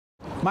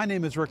My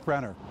name is Rick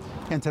Renner,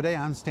 and today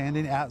I'm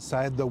standing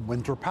outside the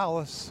Winter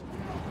Palace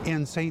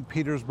in St.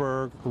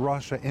 Petersburg,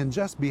 Russia, and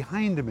just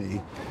behind me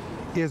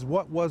is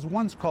what was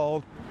once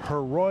called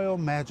Her Royal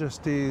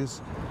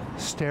Majesty's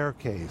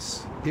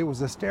staircase. It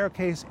was a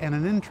staircase and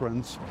an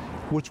entrance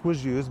which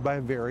was used by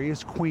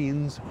various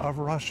queens of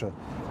Russia,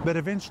 but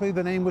eventually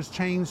the name was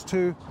changed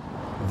to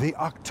the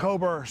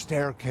October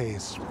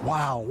Staircase.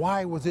 Wow,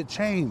 why was it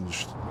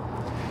changed?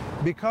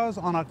 Because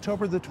on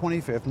October the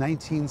 25th,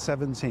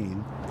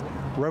 1917,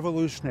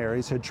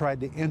 revolutionaries had tried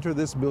to enter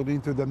this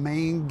building through the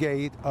main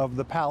gate of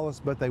the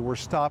palace, but they were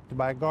stopped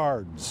by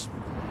guards.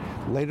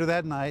 Later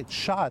that night,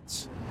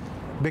 shots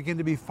began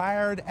to be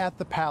fired at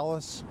the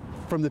palace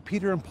from the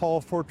Peter and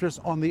Paul fortress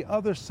on the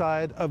other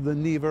side of the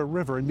Neva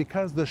River. And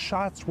because the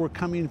shots were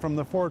coming from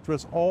the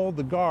fortress, all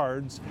the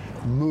guards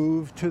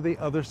moved to the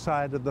other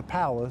side of the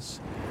palace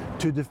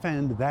to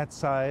defend that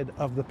side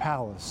of the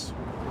palace.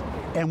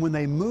 And when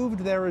they moved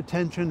their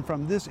attention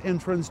from this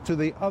entrance to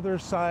the other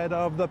side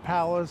of the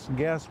palace,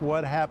 guess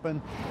what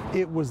happened?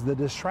 It was the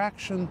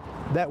distraction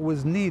that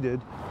was needed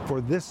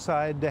for this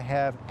side to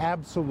have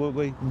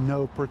absolutely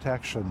no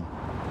protection.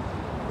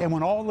 And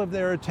when all of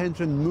their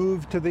attention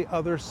moved to the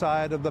other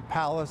side of the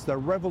palace, the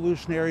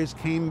revolutionaries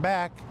came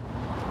back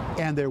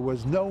and there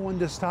was no one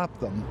to stop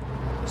them.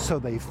 So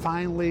they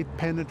finally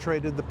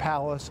penetrated the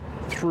palace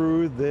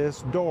through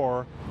this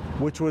door,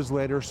 which was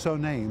later so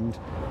named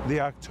the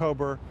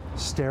October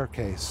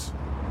Staircase.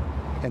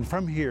 And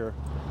from here,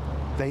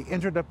 they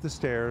entered up the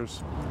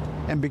stairs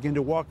and began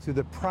to walk through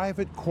the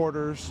private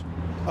quarters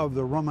of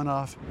the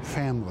Romanov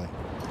family.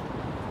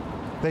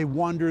 They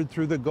wandered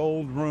through the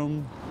gold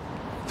room,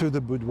 through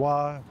the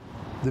boudoir,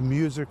 the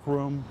music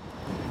room.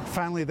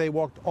 Finally, they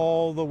walked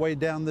all the way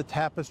down the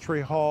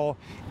tapestry hall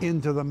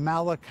into the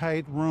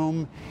Malachite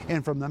room,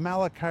 and from the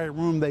Malachite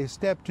room, they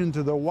stepped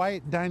into the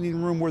white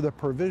dining room where the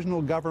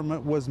provisional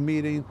government was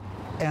meeting,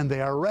 and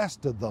they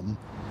arrested them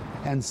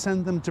and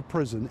sent them to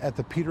prison at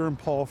the Peter and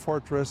Paul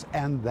fortress,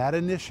 and that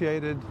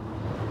initiated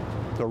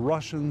the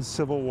Russian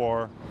Civil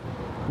War,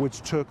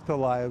 which took the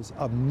lives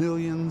of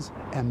millions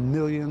and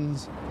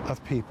millions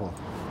of people.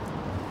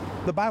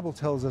 The Bible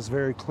tells us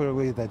very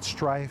clearly that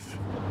strife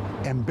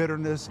and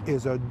bitterness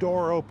is a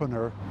door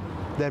opener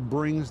that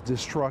brings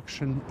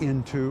destruction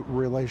into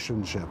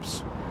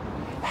relationships.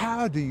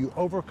 How do you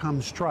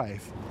overcome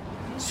strife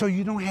so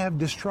you don't have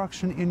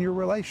destruction in your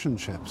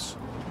relationships?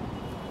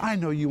 I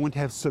know you want to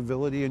have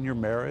civility in your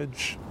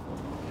marriage.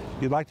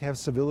 You'd like to have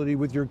civility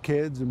with your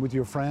kids and with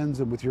your friends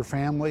and with your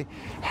family.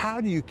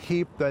 How do you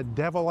keep the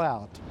devil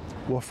out?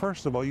 Well,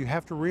 first of all, you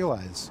have to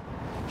realize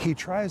he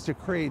tries to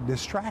create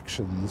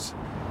distractions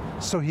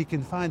so he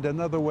can find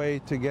another way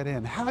to get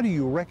in. How do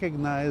you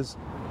recognize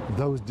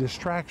those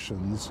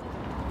distractions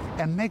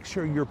and make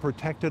sure you're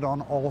protected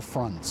on all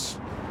fronts?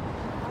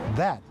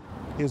 That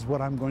is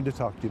what I'm going to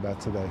talk to you about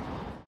today.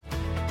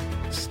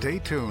 Stay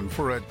tuned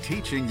for a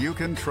teaching you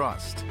can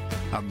trust,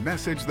 a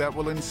message that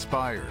will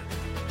inspire,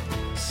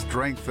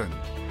 strengthen,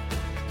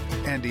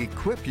 and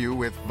equip you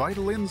with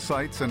vital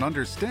insights and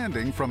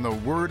understanding from the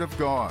Word of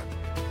God.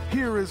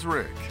 Here is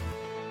Rick.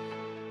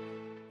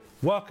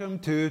 Welcome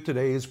to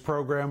today's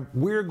program.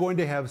 We're going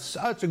to have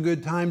such a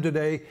good time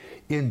today.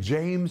 In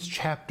James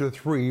chapter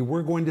 3,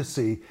 we're going to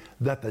see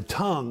that the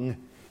tongue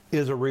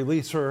is a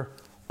releaser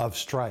of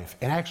strife.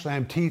 And actually,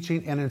 I'm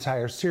teaching an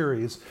entire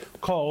series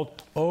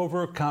called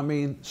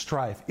Overcoming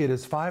Strife. It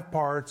is 5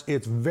 parts.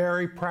 It's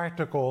very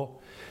practical,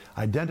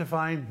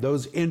 identifying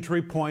those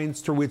entry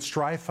points through which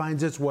strife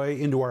finds its way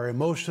into our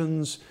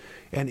emotions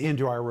and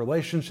into our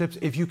relationships.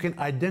 If you can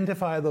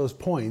identify those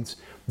points,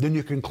 then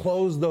you can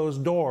close those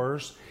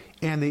doors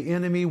and the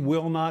enemy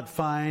will not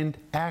find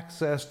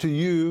access to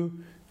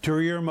you, to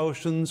your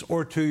emotions,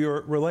 or to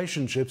your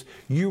relationships.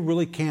 You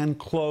really can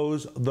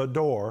close the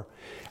door.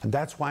 And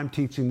that's why I'm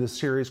teaching this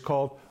series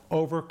called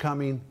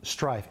Overcoming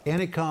Strife. And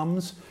it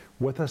comes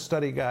with a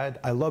study guide.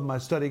 I love my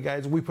study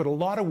guides. We put a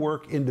lot of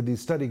work into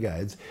these study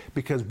guides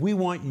because we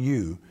want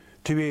you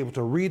to be able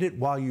to read it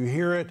while you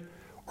hear it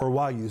or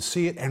while you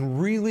see it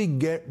and really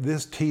get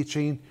this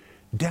teaching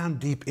down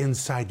deep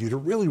inside you, to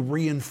really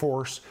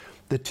reinforce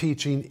the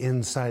teaching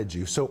inside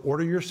you. So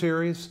order your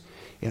series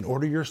and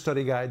order your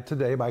study guide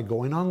today by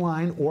going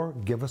online or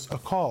give us a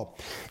call.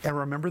 And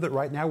remember that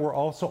right now we're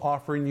also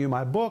offering you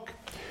my book,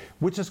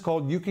 which is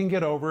called You Can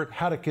Get Over It,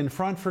 How to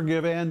Confront,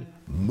 Forgive, and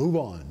Move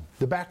On.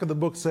 The back of the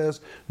book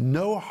says,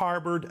 no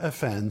harbored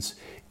offense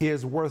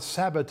is worth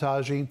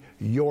sabotaging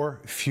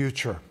your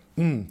future.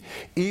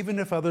 Even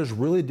if others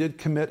really did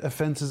commit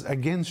offenses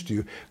against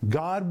you,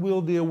 God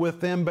will deal with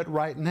them, but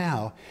right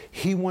now,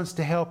 He wants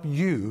to help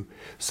you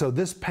so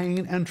this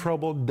pain and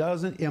trouble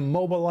doesn't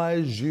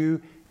immobilize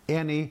you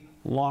any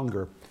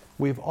longer.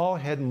 We've all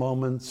had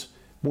moments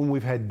when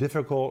we've had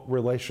difficult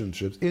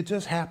relationships. It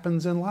just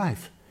happens in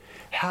life.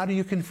 How do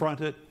you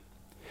confront it?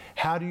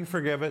 How do you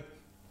forgive it?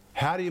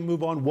 How do you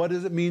move on? What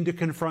does it mean to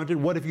confront it?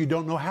 What if you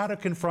don't know how to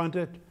confront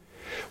it?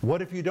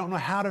 What if you don't know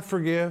how to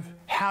forgive?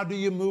 How do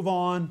you move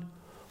on?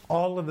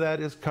 All of that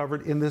is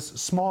covered in this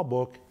small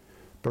book,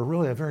 but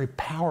really a very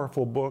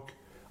powerful book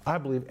I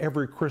believe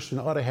every Christian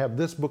ought to have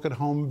this book at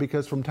home,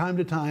 because from time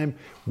to time,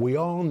 we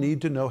all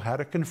need to know how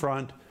to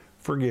confront,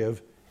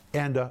 forgive,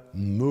 and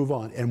move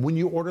on. And when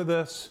you order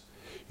this,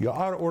 you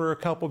ought to order a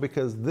couple,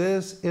 because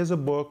this is a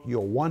book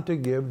you'll want to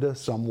give to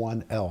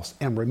someone else.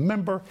 And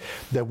remember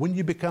that when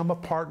you become a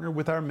partner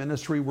with our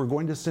ministry, we're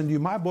going to send you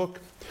my book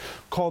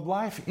called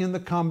Life in the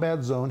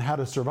Combat Zone: How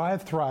to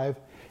Survive, Thrive,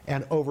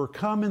 and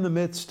Overcome in the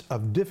Midst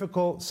of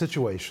Difficult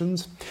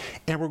Situations.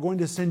 And we're going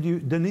to send you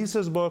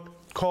Denise's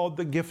book called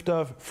The Gift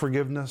of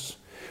Forgiveness.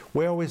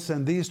 We always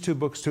send these two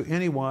books to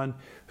anyone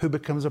who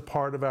becomes a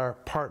part of our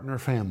partner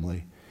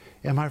family.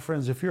 And my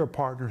friends, if you're a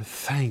partner,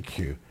 thank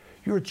you.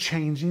 You're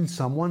changing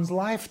someone's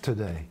life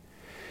today.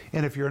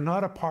 And if you're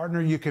not a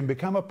partner, you can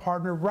become a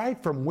partner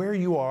right from where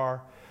you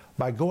are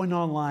by going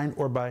online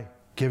or by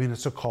giving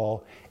us a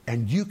call,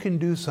 and you can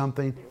do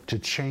something to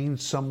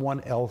change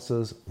someone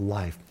else's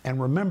life.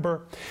 And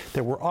remember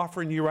that we're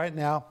offering you right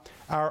now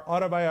our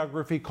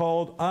autobiography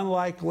called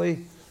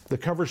Unlikely. The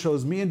cover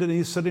shows me and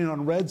Denise sitting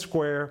on Red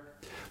Square.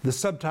 The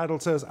subtitle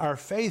says, Our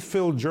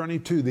Faith-Filled Journey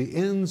to the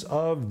Ends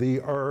of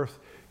the Earth.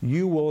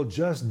 You will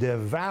just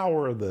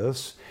devour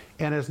this.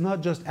 And it's not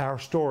just our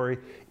story,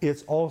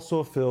 it's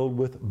also filled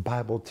with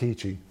Bible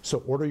teaching.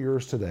 So order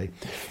yours today.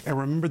 And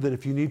remember that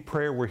if you need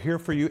prayer, we're here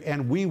for you,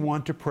 and we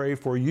want to pray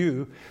for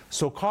you.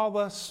 So call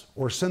us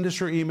or send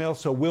us your email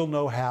so we'll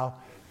know how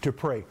to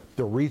pray.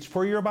 The reach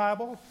for your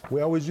Bible.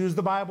 We always use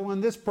the Bible in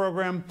this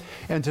program.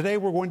 And today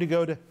we're going to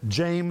go to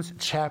James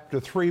chapter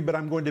 3, but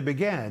I'm going to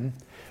begin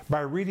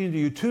by reading to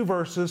you 2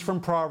 verses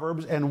from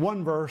Proverbs and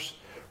 1 verse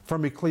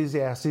from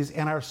Ecclesiastes.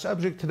 And our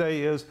subject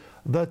today is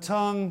the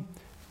tongue,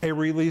 a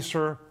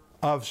releaser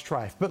of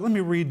strife. But let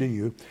me read to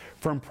you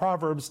from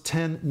Proverbs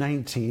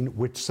 10:19,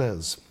 which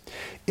says,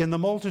 In the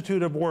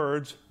multitude of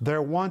words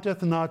there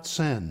wanteth not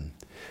sin,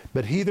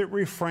 but he that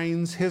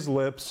refrains his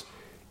lips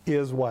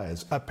is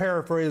wise. A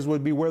paraphrase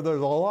would be, where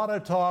there's a lot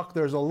of talk,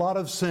 there's a lot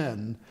of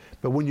sin,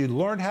 but when you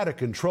learn how to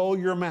control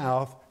your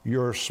mouth,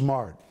 you're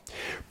smart.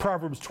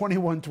 Proverbs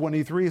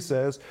 21:23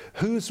 says,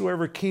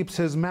 Whosoever keeps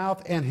his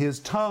mouth and his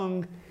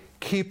tongue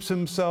keeps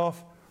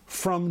himself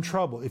from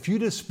trouble. If you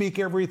just speak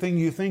everything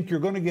you think, you're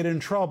going to get in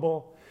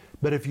trouble.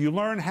 But if you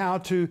learn how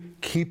to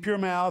keep your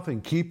mouth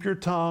and keep your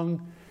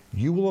tongue,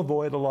 you will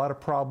avoid a lot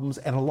of problems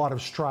and a lot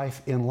of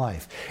strife in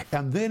life.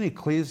 And then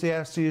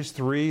Ecclesiastes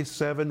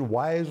 3:7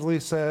 wisely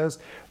says,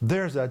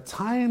 there's a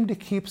time to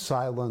keep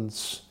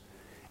silence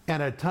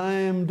and a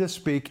time to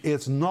speak.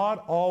 It's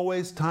not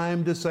always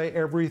time to say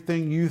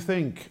everything you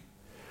think.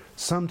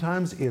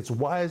 Sometimes it's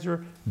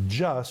wiser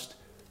just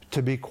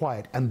to be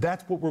quiet. And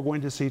that's what we're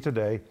going to see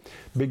today,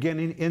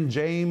 beginning in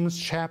James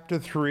chapter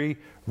 3,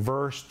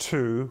 verse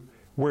 2,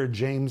 where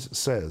James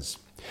says,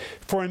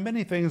 For in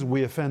many things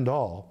we offend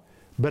all,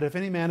 but if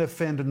any man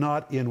offend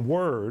not in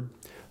word,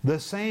 the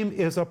same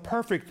is a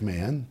perfect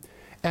man,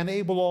 and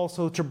able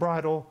also to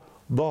bridle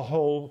the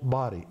whole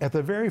body. At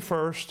the very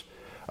first,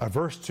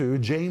 verse 2,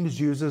 James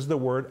uses the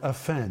word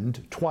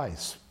offend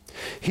twice.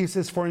 He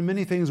says, For in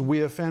many things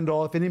we offend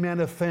all, if any man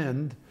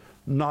offend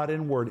not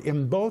in word.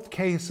 In both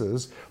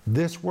cases,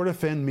 this word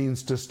offend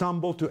means to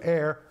stumble, to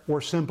err, or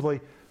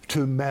simply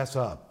to mess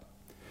up.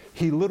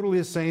 He literally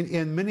is saying,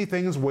 in many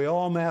things we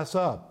all mess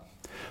up.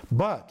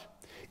 But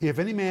if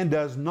any man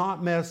does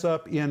not mess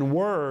up in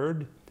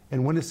word,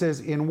 and when it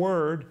says in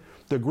word,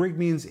 the Greek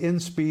means in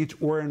speech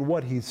or in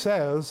what he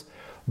says,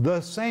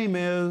 the same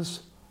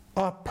is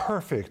a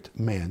perfect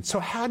man. So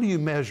how do you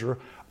measure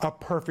a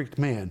perfect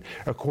man?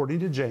 According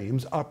to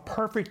James, a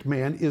perfect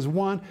man is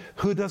one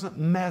who doesn't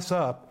mess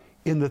up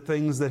in the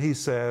things that he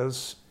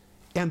says.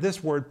 And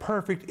this word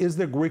perfect is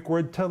the Greek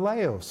word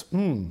teleos.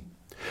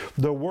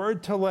 The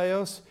word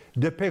teleos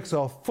depicts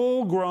a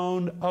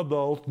full-grown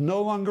adult,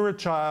 no longer a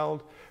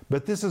child,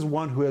 but this is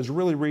one who has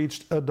really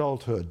reached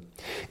adulthood.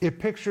 It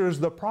pictures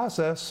the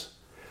process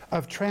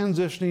of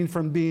transitioning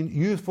from being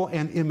youthful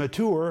and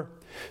immature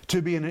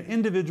to being an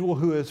individual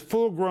who is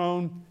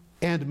full-grown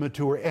and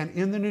mature. And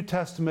in the New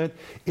Testament,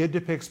 it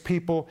depicts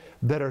people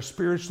that are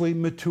spiritually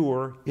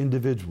mature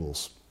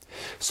individuals.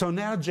 So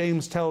now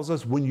James tells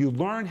us, when you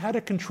learn how to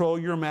control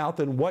your mouth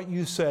and what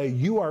you say,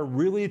 you are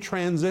really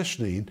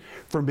transitioning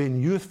from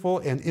being youthful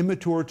and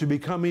immature to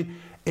becoming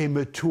a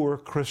mature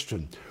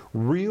Christian.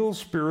 Real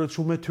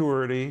spiritual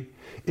maturity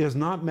is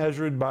not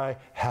measured by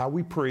how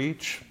we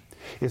preach.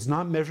 It's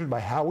not measured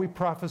by how we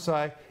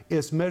prophesy.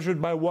 It's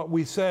measured by what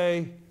we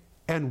say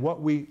and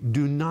what we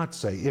do not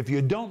say. If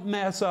you don't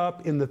mess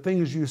up in the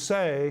things you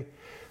say,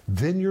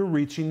 then you're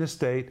reaching a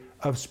state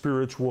of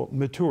spiritual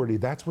maturity.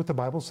 That's what the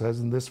Bible says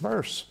in this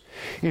verse.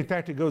 In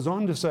fact, it goes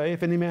on to say,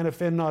 if any man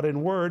offend not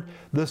in word,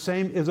 the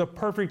same is a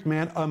perfect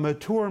man, a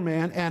mature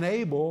man, and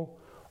able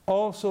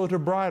also to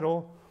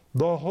bridle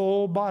the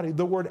whole body.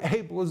 The word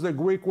able is the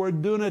Greek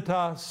word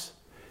dunatos,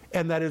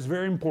 and that is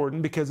very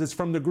important because it's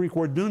from the Greek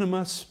word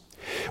dunamis,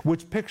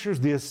 which pictures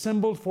the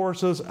assembled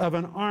forces of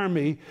an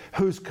army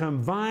whose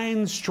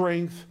combined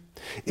strength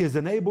is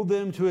enabled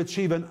them to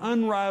achieve an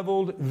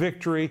unrivaled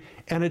victory.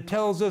 And it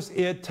tells us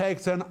it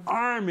takes an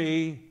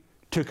army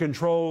to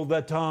control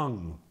the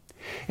tongue.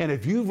 And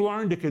if you've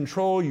learned to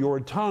control your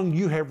tongue,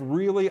 you have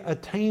really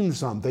attained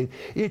something.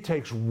 It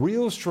takes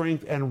real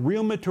strength and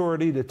real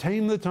maturity to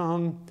tame the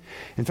tongue.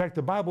 In fact,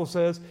 the Bible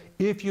says,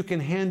 if you can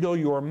handle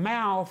your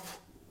mouth,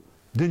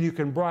 then you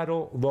can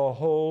bridle the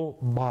whole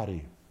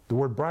body. The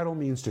word bridle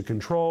means to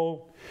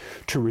control,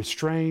 to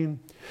restrain,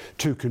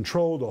 to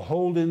control, to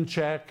hold in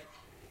check.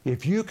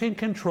 If you can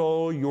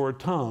control your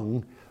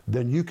tongue,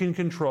 then you can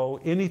control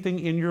anything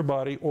in your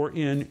body or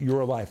in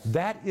your life.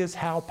 That is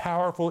how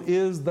powerful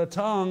is the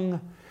tongue,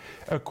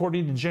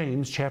 according to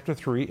James chapter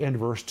 3 and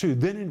verse 2.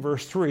 Then in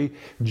verse 3,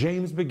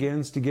 James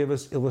begins to give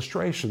us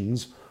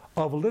illustrations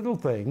of little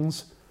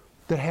things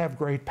that have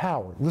great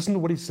power. Listen to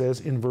what he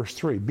says in verse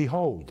 3.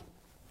 Behold,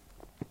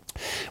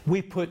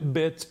 we put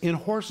bits in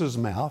horses'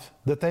 mouth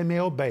that they may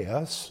obey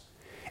us,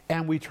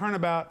 and we turn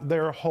about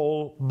their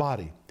whole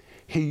body.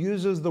 He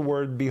uses the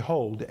word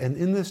behold, and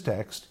in this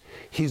text,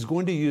 he's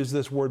going to use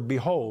this word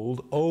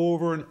behold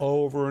over and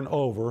over and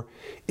over.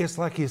 It's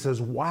like he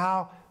says,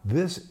 wow,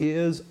 this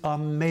is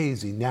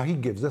amazing. Now he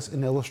gives us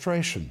an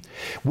illustration.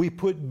 We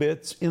put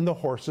bits in the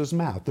horse's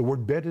mouth. The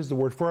word bit is the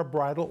word for a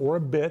bridle or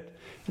a bit.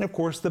 And of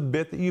course, the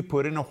bit that you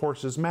put in a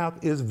horse's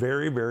mouth is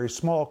very, very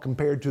small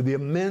compared to the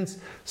immense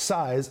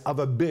size of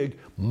a big,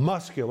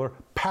 muscular,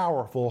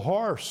 powerful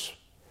horse.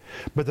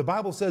 But the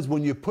Bible says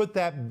when you put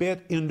that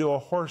bit into a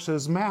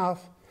horse's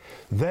mouth,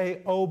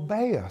 they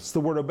obey us. The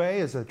word obey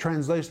is a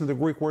translation of the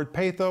Greek word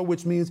patho,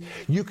 which means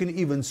you can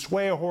even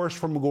sway a horse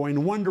from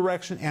going one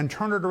direction and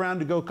turn it around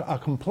to go a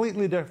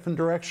completely different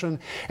direction.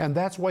 And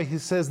that's why he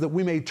says that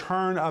we may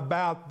turn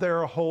about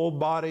their whole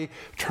body.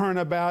 Turn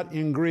about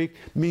in Greek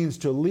means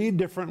to lead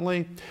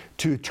differently,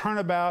 to turn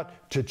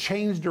about, to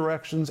change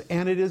directions.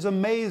 And it is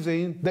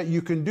amazing that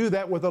you can do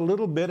that with a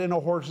little bit in a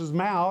horse's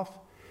mouth.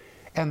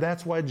 And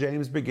that's why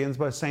James begins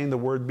by saying the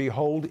word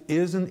behold.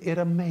 Isn't it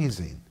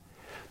amazing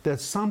that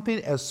something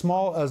as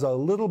small as a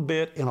little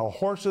bit in a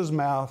horse's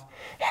mouth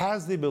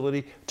has the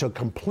ability to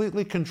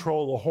completely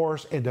control the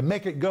horse and to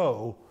make it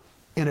go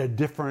in a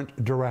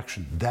different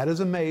direction? That is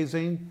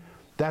amazing.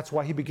 That's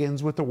why he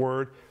begins with the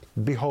word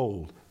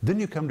behold. Then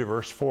you come to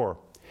verse 4,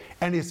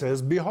 and he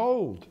says,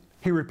 behold.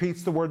 He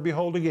repeats the word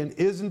behold again.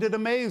 Isn't it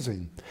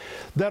amazing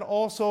that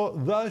also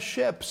the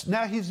ships,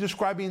 now he's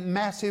describing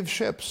massive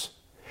ships,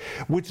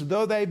 which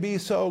though they be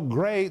so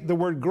great, the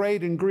word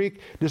great in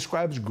Greek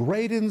describes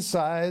great in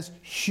size,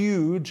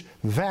 huge,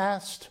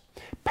 vast,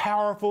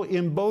 powerful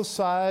in both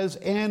size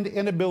and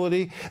in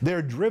ability.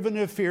 They're driven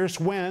of fierce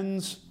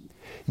winds,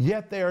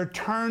 yet they are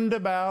turned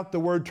about.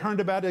 The word turned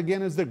about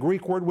again is the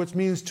Greek word which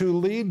means to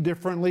lead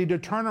differently, to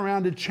turn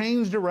around, to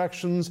change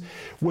directions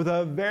with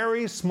a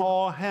very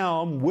small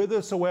helm,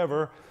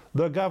 whithersoever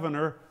the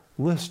governor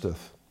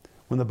listeth.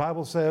 When the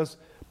Bible says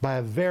by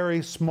a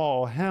very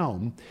small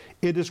helm,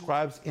 it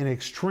describes an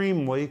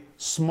extremely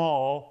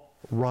small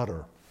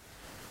rudder.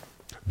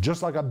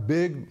 Just like a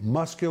big,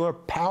 muscular,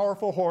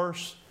 powerful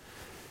horse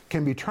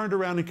can be turned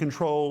around and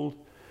controlled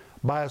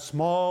by a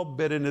small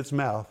bit in its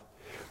mouth,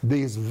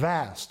 these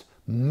vast,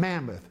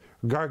 mammoth,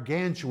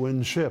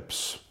 gargantuan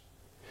ships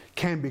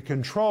can be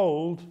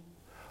controlled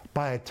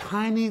by a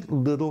tiny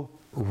little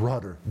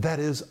rudder. That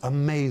is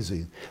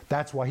amazing.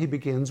 That's why he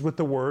begins with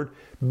the word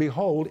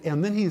behold,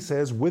 and then he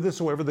says,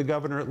 whithersoever the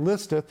governor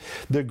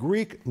listeth. The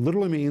Greek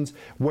literally means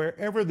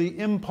wherever the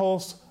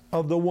impulse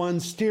of the one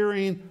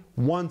steering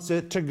wants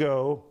it to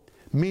go,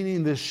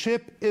 meaning the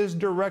ship is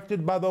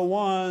directed by the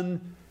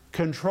one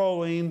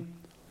controlling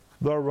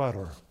the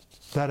rudder.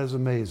 That is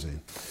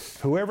amazing.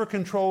 Whoever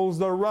controls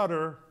the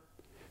rudder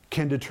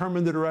can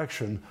determine the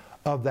direction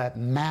of that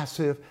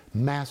massive,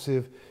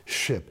 massive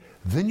ship.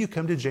 Then you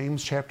come to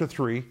James chapter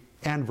 3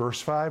 and verse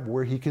 5,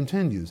 where he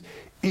continues.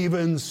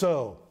 Even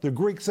so, the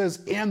Greek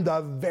says, in the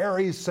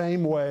very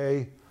same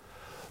way,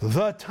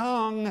 the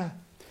tongue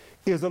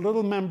is a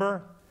little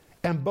member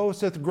and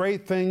boasteth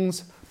great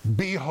things.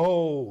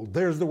 Behold,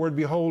 there's the word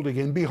behold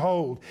again.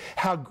 Behold,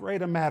 how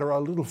great a matter a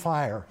little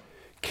fire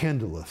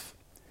kindleth.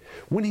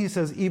 When he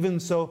says, even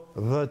so,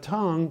 the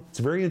tongue, it's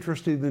very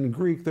interesting in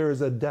Greek, there is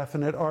a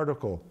definite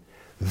article.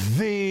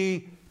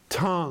 The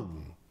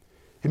tongue.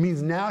 It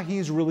means now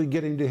he's really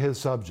getting to his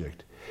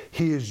subject.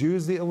 He has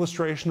used the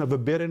illustration of a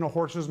bit in a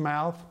horse's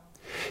mouth.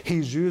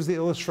 He's used the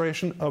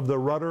illustration of the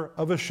rudder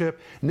of a ship.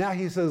 Now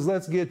he says,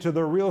 let's get to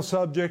the real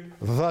subject,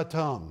 the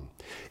tongue.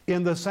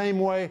 In the same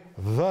way,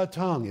 the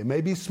tongue. It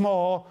may be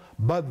small,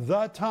 but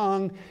the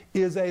tongue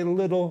is a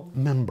little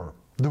member.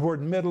 The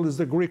word middle is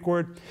the Greek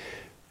word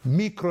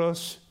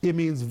mikros. It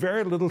means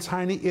very little,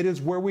 tiny. It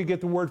is where we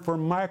get the word for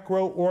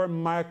micro or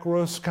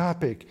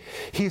microscopic.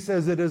 He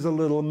says it is a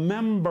little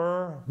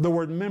member. The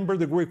word member,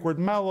 the Greek word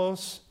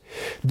melos,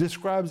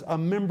 describes a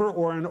member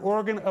or an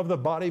organ of the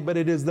body, but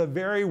it is the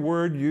very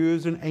word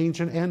used in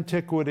ancient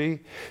antiquity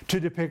to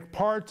depict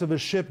parts of a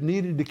ship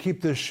needed to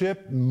keep the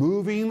ship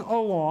moving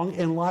along.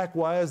 And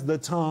likewise, the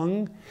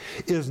tongue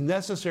is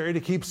necessary to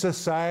keep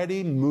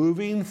society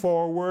moving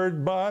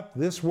forward. But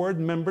this word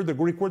member, the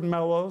Greek word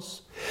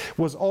melos,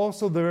 was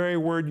also the very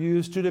word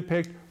used to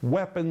depict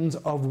weapons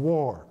of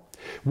war.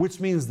 which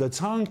means the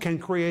tongue can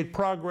create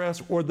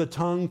progress or the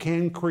tongue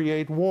can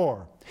create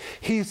war.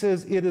 He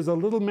says, it is a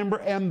little member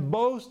and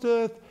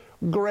boasteth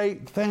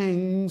great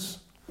things.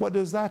 What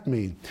does that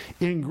mean?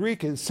 In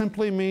Greek, it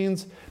simply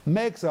means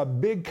makes a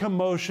big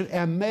commotion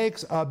and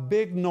makes a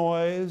big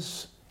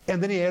noise.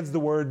 And then he adds the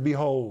word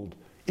behold.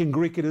 In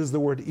Greek, it is the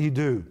word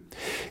idou.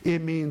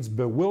 It means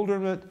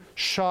bewilderment,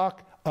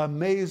 shock,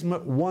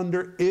 amazement,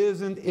 wonder.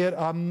 Isn't it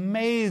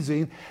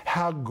amazing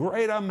how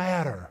great a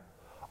matter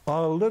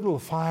a little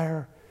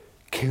fire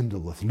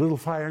kindleth? Little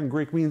fire in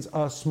Greek means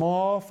a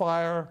small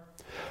fire,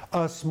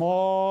 a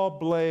small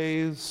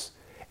blaze.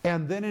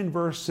 And then in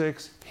verse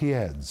 6, he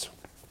adds,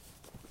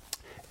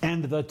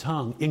 and the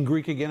tongue. In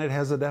Greek, again, it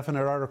has a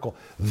definite article.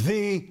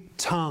 The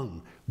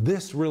tongue.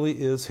 This really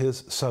is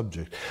his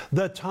subject.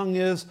 The tongue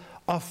is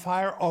a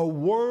fire, a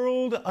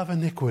world of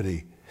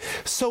iniquity.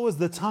 So is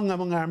the tongue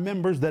among our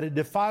members, that it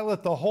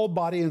defileth the whole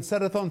body, and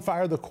setteth on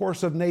fire the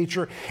course of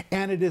nature,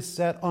 and it is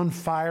set on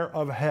fire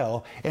of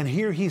hell. And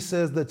here he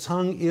says the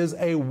tongue is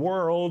a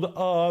world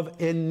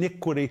of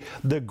iniquity.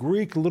 The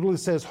Greek literally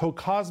says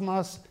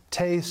hokosmos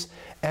tes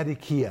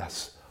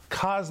adikias.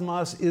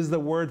 Cosmos is the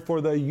word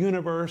for the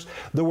universe.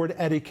 The word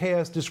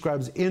adikias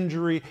describes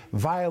injury,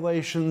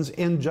 violations,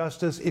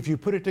 injustice. If you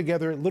put it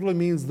together, it literally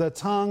means the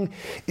tongue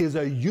is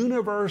a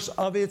universe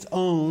of its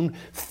own,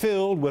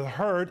 filled with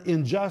hurt,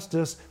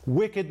 injustice,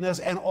 wickedness,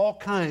 and all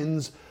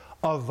kinds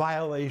of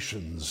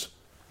violations.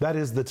 That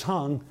is the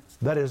tongue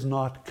that is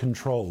not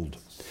controlled.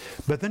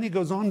 But then he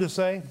goes on to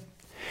say,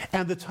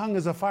 and the tongue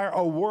is a fire,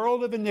 a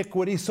world of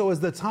iniquity. So is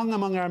the tongue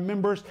among our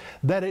members,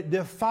 that it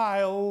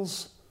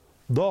defiles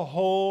the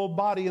whole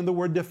body. And the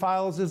word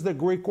defiles is the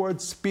Greek word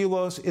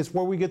spilos. It's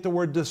where we get the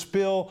word to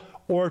spill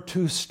or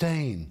to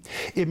stain.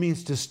 It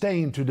means to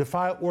stain, to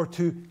defile, or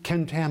to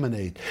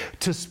contaminate.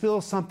 To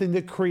spill something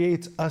that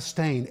creates a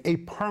stain, a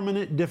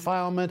permanent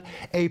defilement,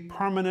 a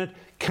permanent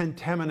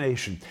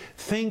contamination.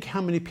 Think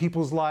how many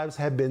people's lives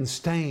have been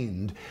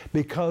stained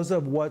because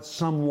of what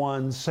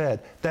someone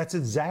said. That's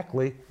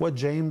exactly what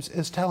James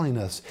is telling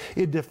us.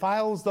 It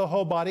defiles the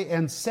whole body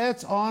and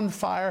sets on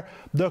fire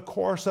the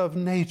course of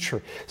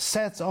nature.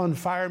 Sets on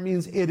fire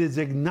means it is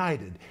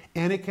ignited,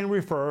 and it can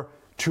refer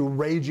to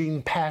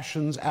raging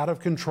passions out of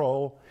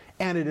control,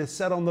 and it is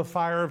set on the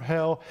fire of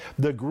hell.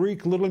 The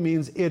Greek literally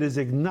means it is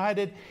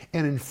ignited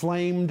and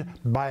inflamed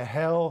by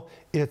hell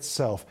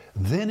itself.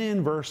 Then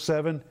in verse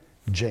 7,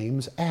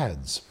 James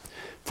adds,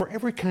 for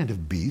every kind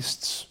of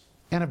beasts,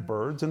 and of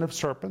birds, and of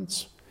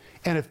serpents,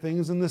 and of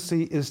things in the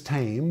sea is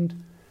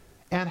tamed,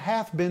 and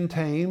hath been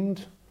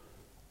tamed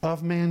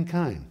of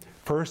mankind.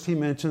 First he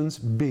mentions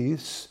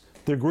beasts,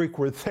 the Greek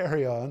word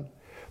therion.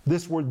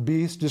 This word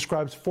beast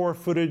describes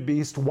four-footed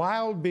beasts,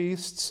 wild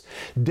beasts,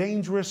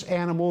 dangerous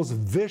animals,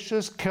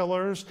 vicious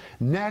killers,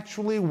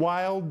 naturally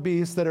wild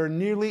beasts that are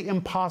nearly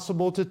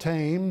impossible to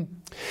tame.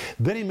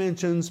 Then he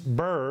mentions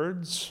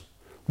birds.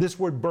 This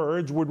word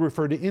birds would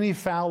refer to any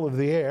fowl of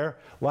the air,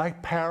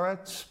 like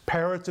parrots.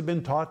 Parrots have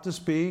been taught to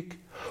speak.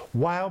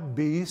 Wild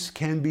beasts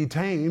can be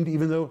tamed,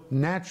 even though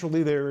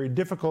naturally they're very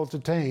difficult to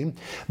tame.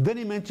 Then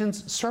he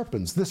mentions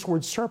serpents. This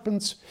word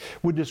serpents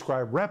would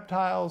describe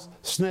reptiles,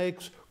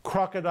 snakes,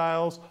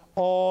 crocodiles,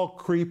 all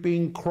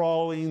creeping,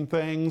 crawling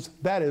things.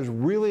 That is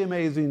really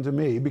amazing to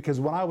me, because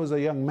when I was a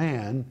young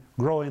man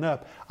growing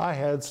up, I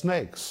had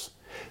snakes.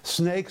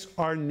 Snakes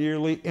are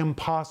nearly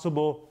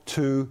impossible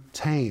to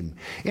tame.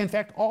 In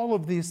fact, all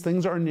of these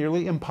things are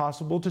nearly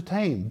impossible to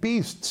tame.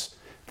 Beasts,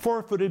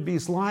 four-footed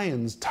beasts,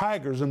 lions,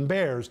 tigers, and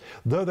bears,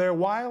 though they're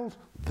wild,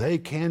 they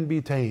can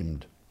be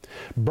tamed.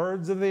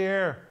 Birds of the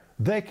air,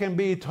 they can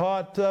be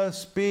taught to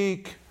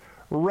speak.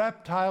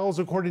 Reptiles,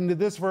 according to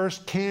this verse,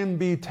 can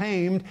be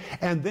tamed.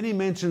 And then he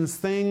mentions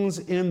things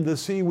in the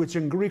sea, which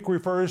in Greek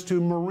refers to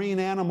marine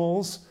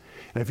animals.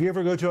 And if you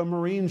ever go to a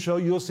marine show,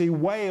 you'll see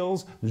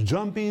whales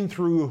jumping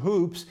through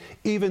hoops.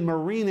 Even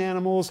marine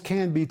animals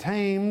can be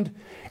tamed.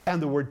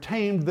 And the word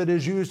tamed that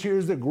is used here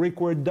is the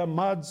Greek word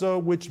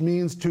damazo, which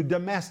means to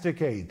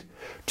domesticate,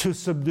 to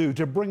subdue,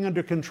 to bring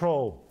under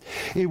control.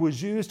 It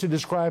was used to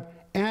describe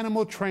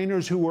animal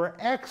trainers who were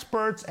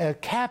experts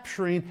at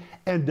capturing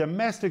and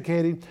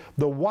domesticating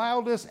the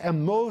wildest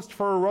and most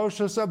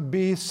ferocious of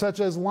beasts, such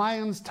as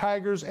lions,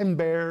 tigers, and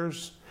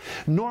bears.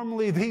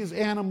 Normally, these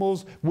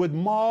animals would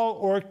maul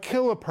or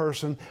kill a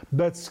person,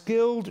 but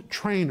skilled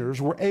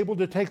trainers were able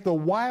to take the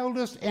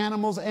wildest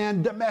animals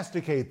and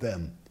domesticate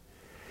them.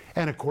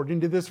 And according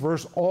to this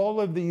verse,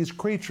 all of these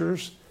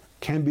creatures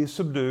can be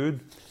subdued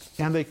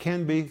and they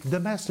can be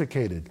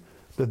domesticated.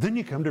 But then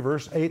you come to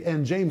verse 8,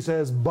 and James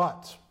says,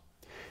 but.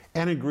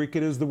 And in Greek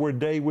it is the word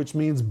de, which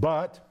means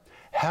but.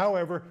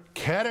 However,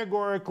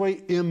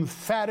 categorically,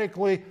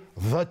 emphatically,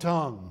 the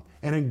tongue.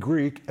 And in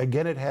Greek,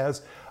 again, it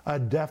has a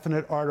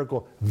definite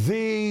article.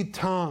 The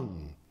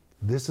tongue.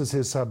 This is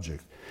his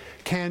subject.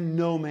 Can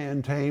no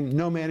man tame?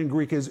 No man in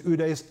Greek is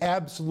oudes.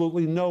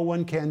 Absolutely no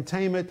one can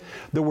tame it.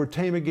 The word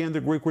tame, again,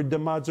 the Greek word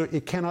damazo.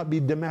 It cannot be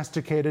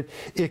domesticated.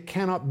 It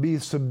cannot be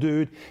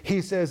subdued.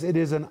 He says it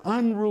is an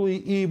unruly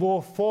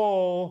evil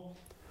full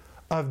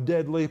of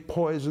deadly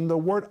poison. The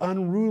word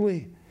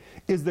unruly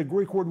is the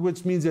Greek word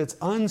which means it's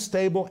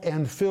unstable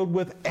and filled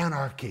with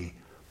anarchy.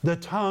 The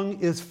tongue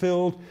is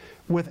filled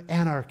with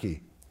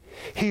anarchy.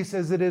 He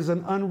says it is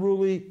an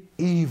unruly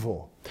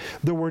evil.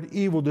 The word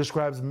evil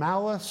describes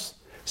malice,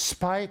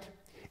 spite.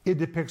 It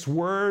depicts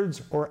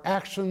words or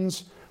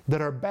actions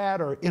that are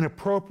bad or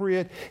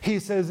inappropriate. He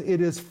says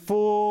it is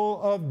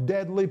full of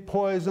deadly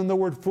poison. The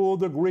word full,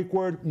 the Greek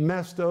word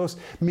mestos,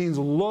 means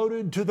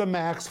loaded to the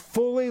max,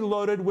 fully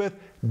loaded with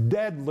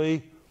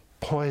deadly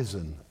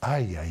poison.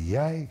 Ay, ay,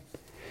 ay.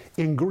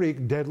 In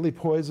Greek, deadly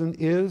poison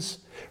is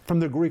from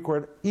the Greek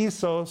word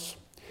isos,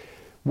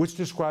 which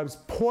describes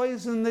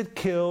poison that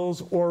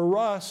kills or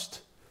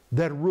rust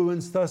that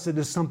ruins. Thus, it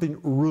is something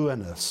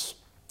ruinous.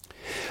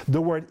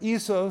 The word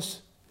isos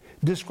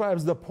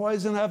describes the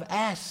poison of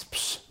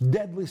asps,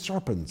 deadly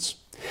serpents.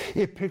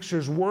 It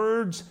pictures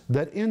words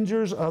that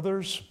injures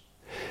others.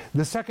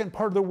 The second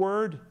part of the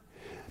word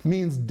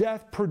means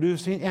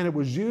death-producing, and it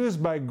was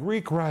used by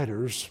Greek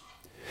writers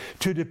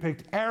to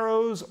depict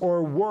arrows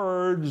or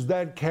words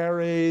that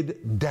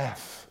carried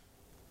death.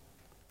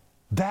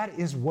 That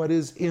is what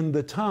is in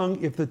the tongue.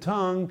 If the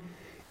tongue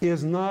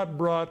is not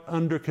brought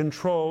under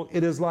control,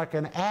 it is like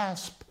an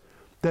asp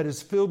that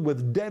is filled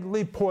with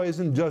deadly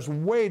poison, just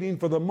waiting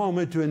for the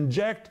moment to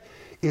inject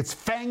its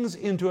fangs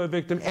into a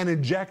victim and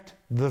eject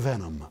the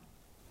venom.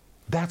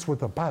 That's what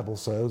the Bible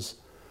says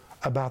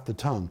about the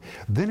tongue.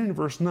 Then in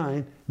verse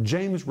 9,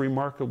 James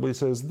remarkably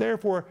says,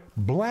 "Therefore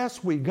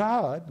bless we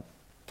God,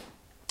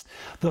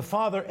 the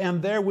Father,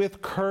 and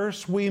therewith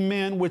curse we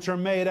men which are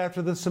made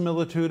after the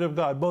similitude of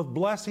God." Both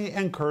blessing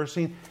and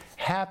cursing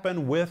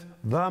happen with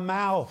the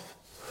mouth.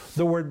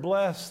 The word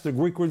bless, the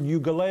Greek word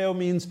eugaleo,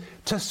 means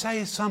to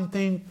say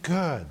something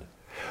good.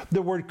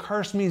 The word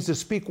curse means to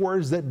speak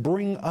words that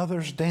bring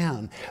others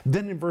down.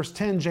 Then in verse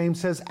 10, James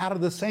says, "Out of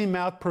the same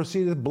mouth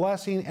proceedeth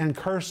blessing and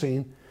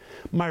cursing.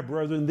 My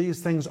brethren, these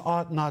things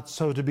ought not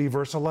so to be."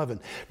 Verse 11.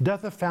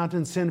 "Doth a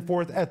fountain send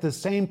forth at the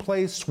same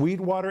place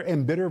sweet water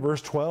and bitter?"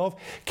 Verse 12.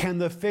 "Can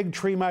the fig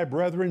tree, my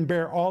brethren,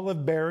 bear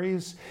olive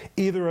berries,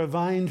 either a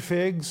vine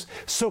figs?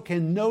 So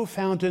can no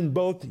fountain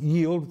both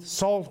yield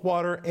salt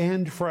water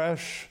and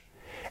fresh."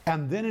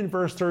 And then in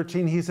verse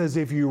 13, he says,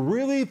 if you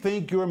really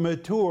think you're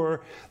mature,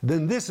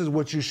 then this is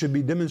what you should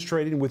be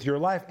demonstrating with your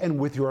life and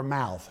with your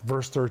mouth.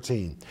 Verse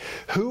 13,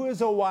 "Who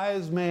is a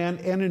wise man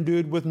and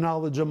endued with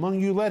knowledge among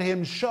you? Let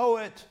him show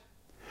it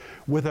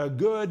with a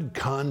good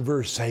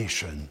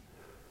conversation."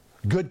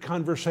 Good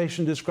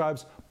conversation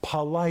describes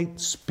polite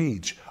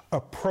speech,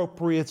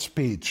 appropriate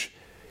speech.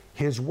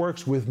 His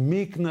works with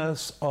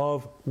meekness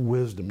of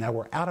wisdom. Now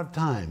we're out of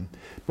time,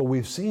 but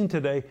we've seen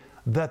today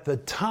that the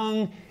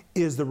tongue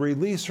is the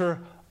releaser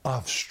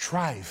of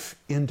strife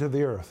into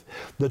the earth.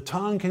 The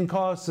tongue can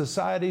cause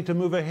society to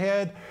move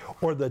ahead,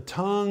 or the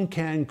tongue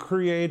can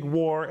create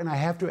war. And I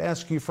have to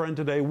ask you, friend,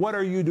 today, what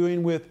are you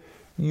doing with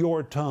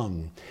your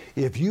tongue?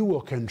 If you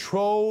will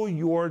control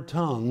your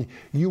tongue,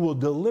 you will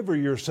deliver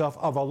yourself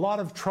of a lot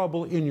of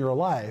trouble in your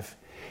life.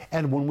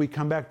 And when we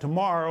come back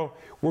tomorrow,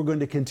 we're going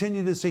to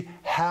continue to see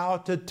how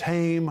to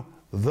tame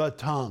the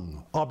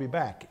tongue. I'll be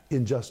back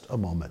in just a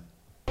moment.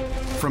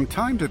 From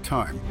time to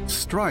time,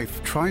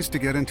 strife tries to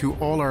get into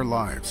all our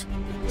lives.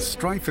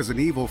 Strife is an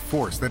evil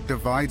force that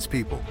divides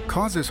people,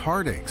 causes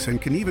heartaches, and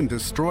can even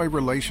destroy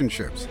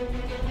relationships.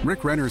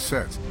 Rick Renner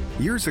says,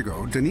 "Years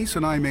ago, Denise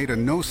and I made a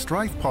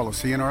no-strife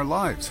policy in our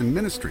lives and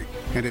ministry,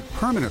 and it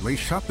permanently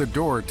shut the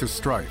door to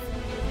strife.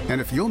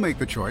 And if you'll make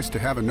the choice to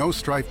have a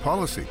no-strife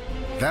policy,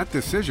 that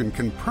decision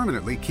can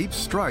permanently keep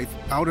strife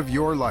out of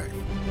your life."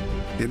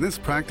 In this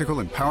practical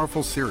and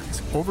powerful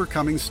series,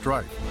 Overcoming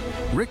Strife,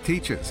 Rick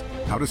teaches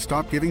how to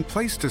stop giving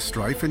place to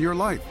strife in your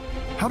life,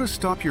 how to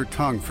stop your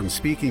tongue from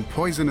speaking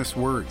poisonous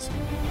words,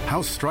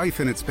 how strife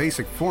in its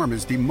basic form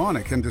is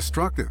demonic and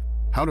destructive,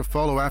 how to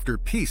follow after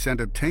peace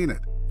and obtain it,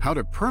 how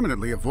to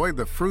permanently avoid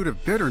the fruit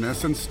of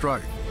bitterness and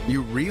strife.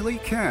 You really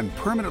can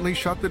permanently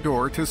shut the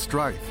door to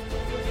strife.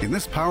 In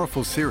this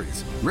powerful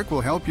series, Rick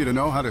will help you to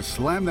know how to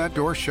slam that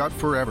door shut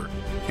forever,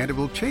 and it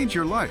will change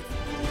your life.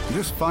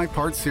 This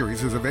 5-part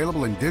series is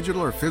available in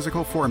digital or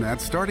physical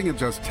format starting at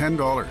just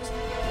 $10.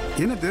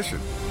 In addition,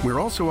 we're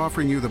also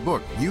offering you the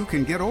book, You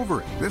Can Get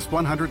Over It. This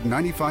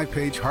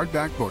 195-page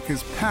hardback book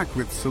is packed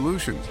with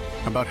solutions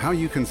about how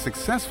you can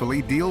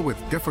successfully deal with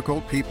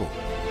difficult people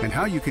and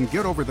how you can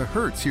get over the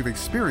hurts you've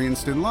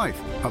experienced in life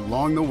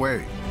along the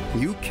way.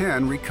 You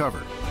can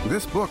recover.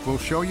 This book will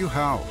show you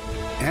how,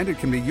 and it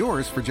can be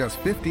yours for just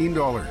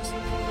 $15.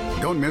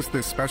 Don't miss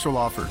this special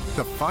offer,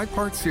 the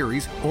 5-part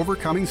series,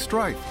 Overcoming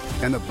Strife,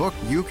 and the book,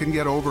 You Can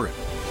Get Over It.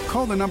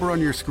 Call the number on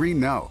your screen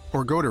now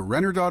or go to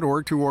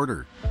Renner.org to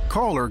order.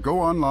 Call or go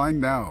online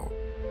now.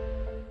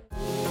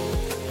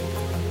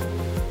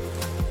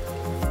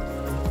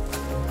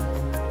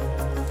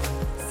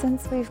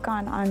 Since we've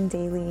gone on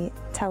daily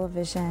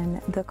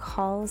television, the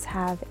calls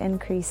have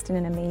increased in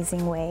an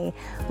amazing way.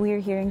 We are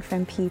hearing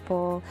from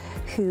people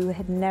who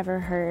had never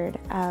heard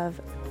of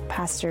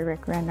Pastor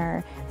Rick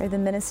Renner or the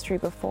ministry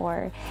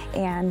before.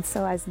 And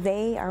so as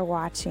they are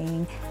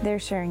watching, they're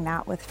sharing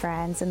that with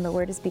friends, and the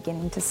word is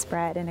beginning to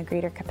spread in a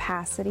greater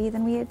capacity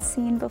than we had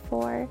seen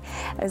before,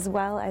 as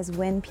well as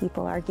when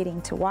people are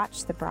getting to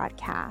watch the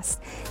broadcast.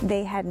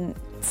 They hadn't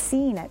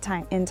seen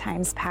in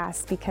times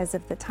past because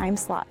of the time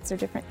slots or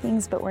different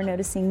things, but we're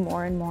noticing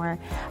more and more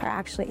are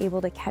actually able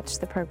to catch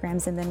the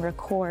programs and then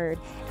record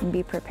and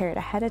be prepared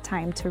ahead of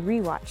time to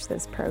rewatch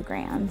those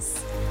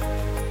programs.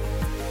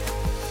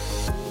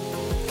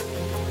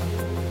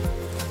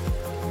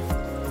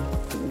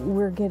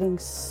 We're getting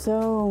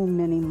so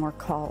many more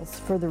calls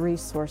for the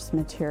resource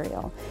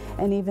material,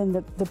 and even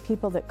the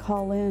people that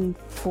call in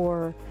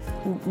for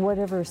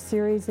whatever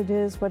series it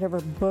is, whatever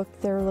book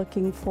they're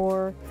looking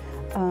for,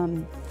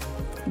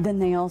 then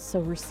they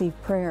also receive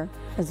prayer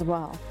as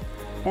well.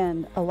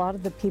 And a lot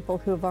of the people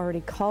who have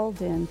already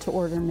called in to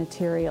order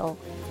material,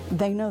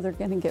 they know they're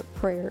going to get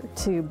prayer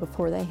too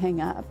before they hang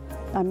up.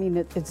 I mean,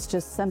 it's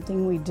just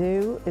something we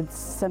do. It's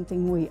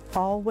something we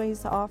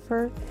always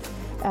offer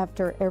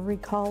after every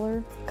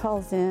caller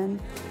calls in,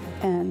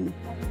 and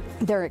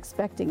they're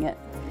expecting it.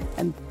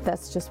 And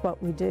that's just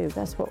what we do.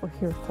 That's what we're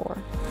here for.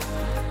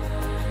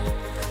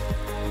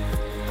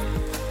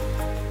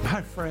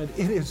 My friend,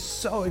 it is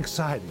so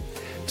exciting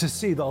to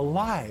see the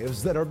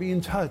lives that are being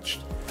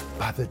touched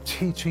by the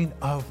teaching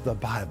of the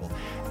Bible.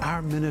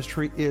 Our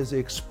ministry is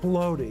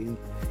exploding,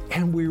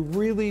 and we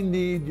really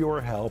need your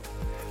help.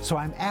 So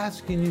I'm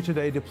asking you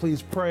today to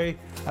please pray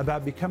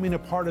about becoming a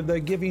part of the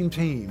giving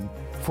team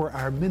for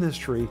our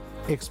ministry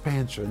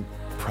expansion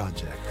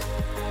project.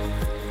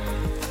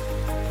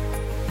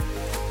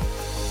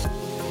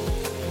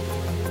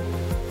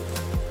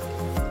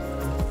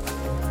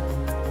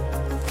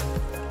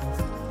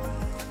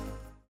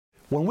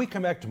 When we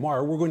come back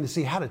tomorrow, we're going to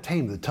see how to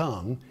tame the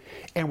tongue,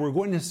 and we're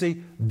going to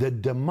see the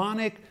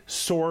demonic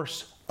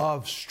source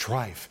of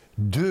strife.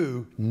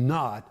 Do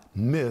not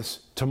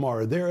miss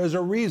tomorrow. There is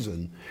a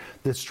reason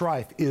that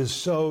strife is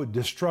so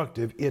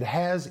destructive. It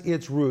has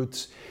its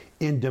roots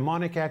in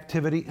demonic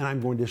activity, and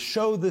I'm going to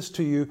show this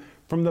to you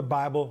from the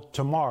Bible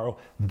tomorrow.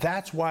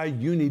 That's why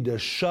you need to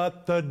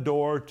shut the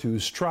door to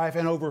strife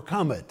and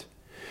overcome it.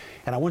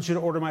 And I want you to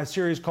order my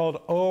series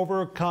called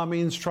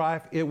Overcoming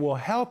Strife. It will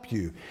help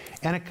you,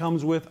 and it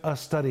comes with a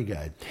study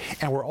guide.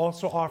 And we're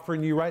also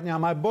offering you right now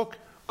my book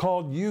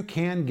called You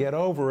Can Get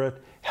Over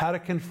It, How to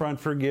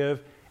Confront,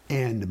 Forgive,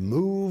 and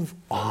Move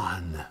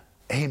On.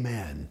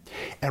 Amen.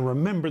 And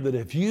remember that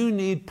if you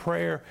need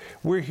prayer,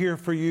 we're here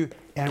for you,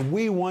 and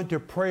we want to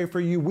pray for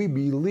you. We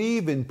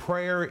believe in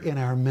prayer in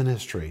our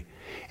ministry.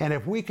 And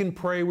if we can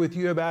pray with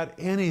you about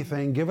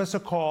anything, give us a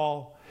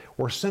call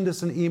or send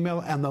us an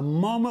email, and the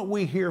moment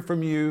we hear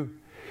from you,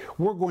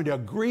 we're going to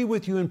agree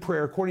with you in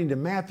prayer according to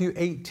Matthew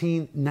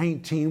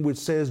 18:19, which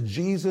says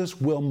Jesus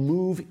will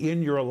move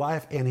in your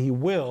life, and He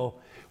will.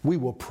 We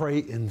will pray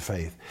in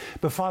faith.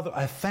 But Father,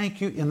 I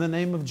thank you in the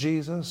name of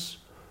Jesus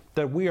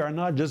that we are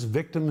not just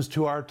victims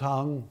to our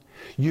tongue.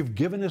 You've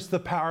given us the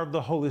power of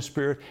the Holy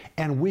Spirit,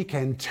 and we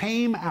can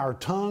tame our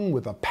tongue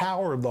with the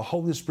power of the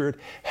Holy Spirit.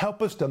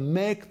 Help us to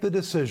make the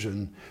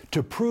decision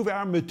to prove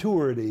our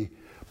maturity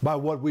by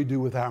what we do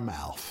with our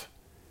mouth.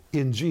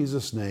 In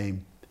Jesus'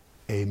 name,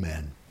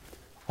 amen.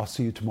 I'll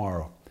see you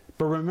tomorrow.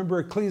 But remember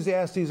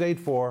Ecclesiastes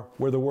 8:4,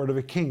 where the word of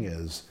a king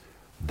is,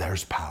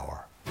 there's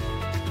power.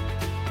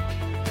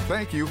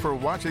 Thank you for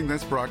watching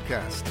this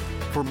broadcast.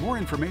 For more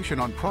information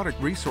on product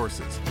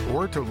resources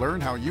or to learn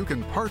how you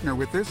can partner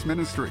with this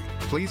ministry,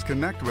 please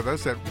connect with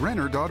us at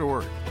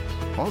renner.org.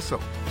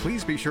 Also,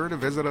 please be sure to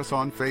visit us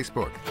on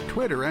Facebook,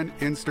 Twitter, and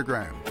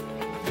Instagram.